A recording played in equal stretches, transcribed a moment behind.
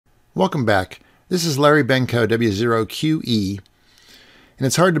Welcome back. This is Larry Benko, W0QE, and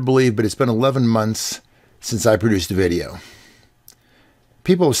it's hard to believe, but it's been 11 months since I produced a video.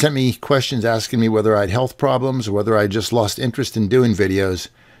 People have sent me questions asking me whether I had health problems or whether I just lost interest in doing videos,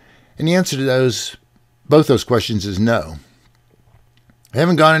 and the answer to both those questions is no. I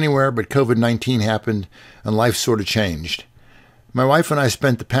haven't gone anywhere, but COVID-19 happened and life sort of changed. My wife and I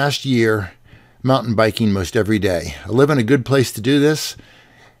spent the past year mountain biking most every day. I live in a good place to do this,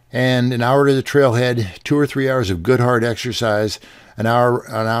 and an hour to the trailhead, 2 or 3 hours of good hard exercise, an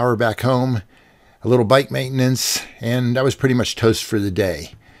hour back home, a little bike maintenance, and I was pretty much toast for the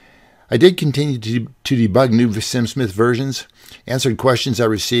day. I did continue to debug new SimSmith versions, answered questions I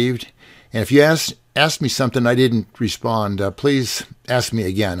received, and if you asked me something I didn't respond, please ask me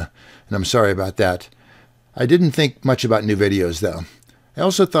again, and I'm sorry about that. I didn't think much about new videos, though. I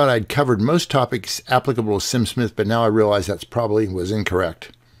also thought I'd covered most topics applicable to SimSmith, but now I realize that probably was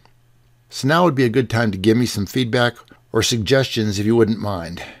incorrect. So now would be a good time to give me some feedback or suggestions if you wouldn't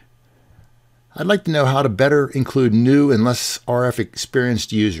mind. I'd like to know how to better include new and less RF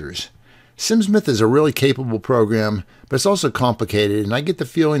experienced users. SimSmith is a really capable program, but it's also complicated, and I get the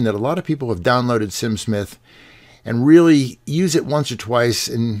feeling that a lot of people have downloaded SimSmith and really use it once or twice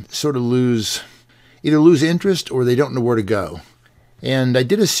and sort of either lose interest or they don't know where to go. And I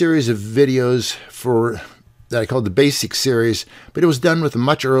did a series of videos that I called the Basic Series, but it was done with a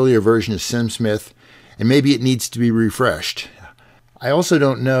much earlier version of SimSmith, and maybe it needs to be refreshed. I also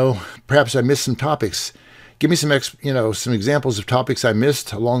don't know, perhaps I missed some topics. Give me some examples of topics I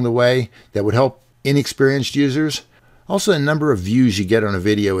missed along the way that would help inexperienced users. Also, the number of views you get on a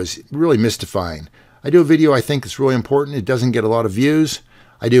video is really mystifying. I do a video I think is really important. It doesn't get a lot of views.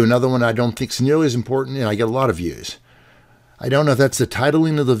 I do another one I don't think is nearly as important, and I get a lot of views. I don't know if that's the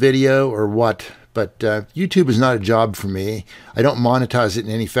titling of the video or what, but YouTube is not a job for me. I don't monetize it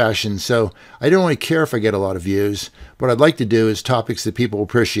in any fashion, so I don't really care if I get a lot of views. What I'd like to do is topics that people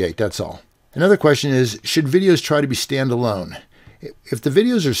appreciate, that's all. Another question is, should videos try to be standalone? If the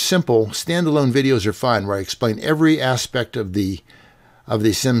videos are simple, standalone videos are fine, where I explain every aspect of the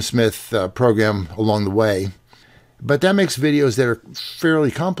SimSmith program along the way. But that makes videos that are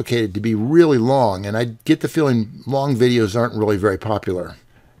fairly complicated to be really long, and I get the feeling long videos aren't really very popular.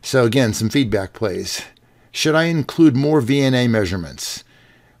 So again, some feedback please. Should I include more VNA measurements?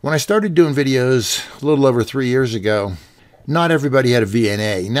 When I started doing videos a little over 3 years ago, not everybody had a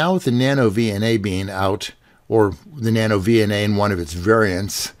VNA. Now with the Nano VNA being out, or the Nano VNA in one of its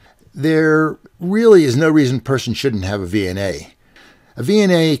variants, there really is no reason a person shouldn't have a VNA. A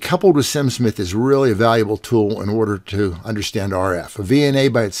VNA coupled with SimSmith is really a valuable tool in order to understand RF. A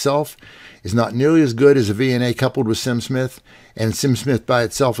VNA by itself is not nearly as good as a VNA coupled with SimSmith, and SimSmith by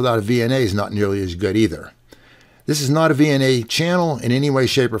itself without a VNA is not nearly as good either. This is not a VNA channel in any way,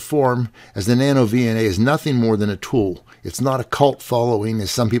 shape, or form, as the Nano VNA is nothing more than a tool. It's not a cult following,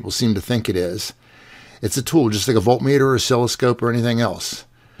 as some people seem to think it is. It's a tool, just like a voltmeter or oscilloscope or anything else.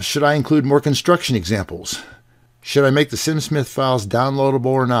 Should I include more construction examples? Should I make the SimSmith files downloadable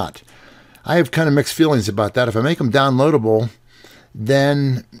or not? I have kind of mixed feelings about that. If I make them downloadable,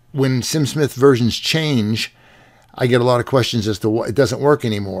 then when SimSmith versions change, I get a lot of questions as to why it doesn't work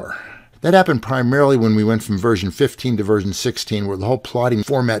anymore. That happened primarily when we went from version 15 to version 16, where the whole plotting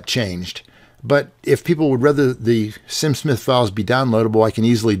format changed. But if people would rather the SimSmith files be downloadable, I can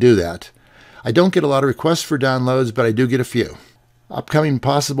easily do that. I don't get a lot of requests for downloads, but I do get a few. Upcoming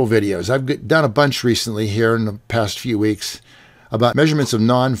possible videos. I've done a bunch recently here in the past few weeks about measurements of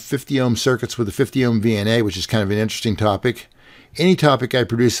non-50 ohm circuits with a 50 ohm VNA, which is kind of an interesting topic. Any topic I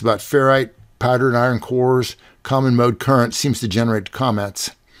produce about ferrite, powder and iron cores, common mode current seems to generate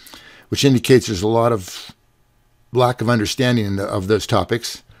comments, which indicates there's a lot of lack of understanding of those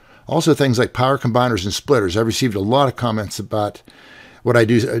topics. Also things like power combiners and splitters. I've received a lot of comments about what I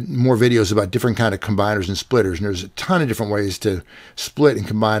do, more videos about different kind of combiners and splitters, and there's a ton of different ways to split and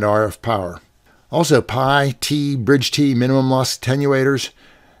combine RF power. Also pi, T, bridge T, minimum loss attenuators.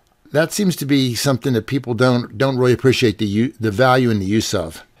 That seems to be something that people don't really appreciate the value and the use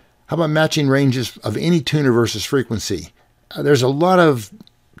of. How about matching ranges of any tuner versus frequency? There's a lot of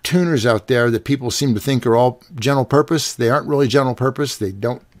tuners out there that people seem to think are all general purpose. They aren't really general purpose. They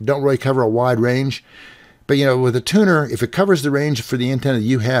don't really cover a wide range. But with a tuner, if it covers the range for the antenna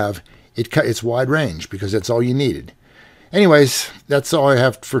you have, it's wide range because that's all you needed. Anyways, that's all I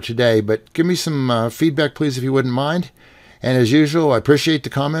have for today, but give me some feedback, please, if you wouldn't mind. And as usual, I appreciate the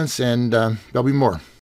comments, and there'll be more.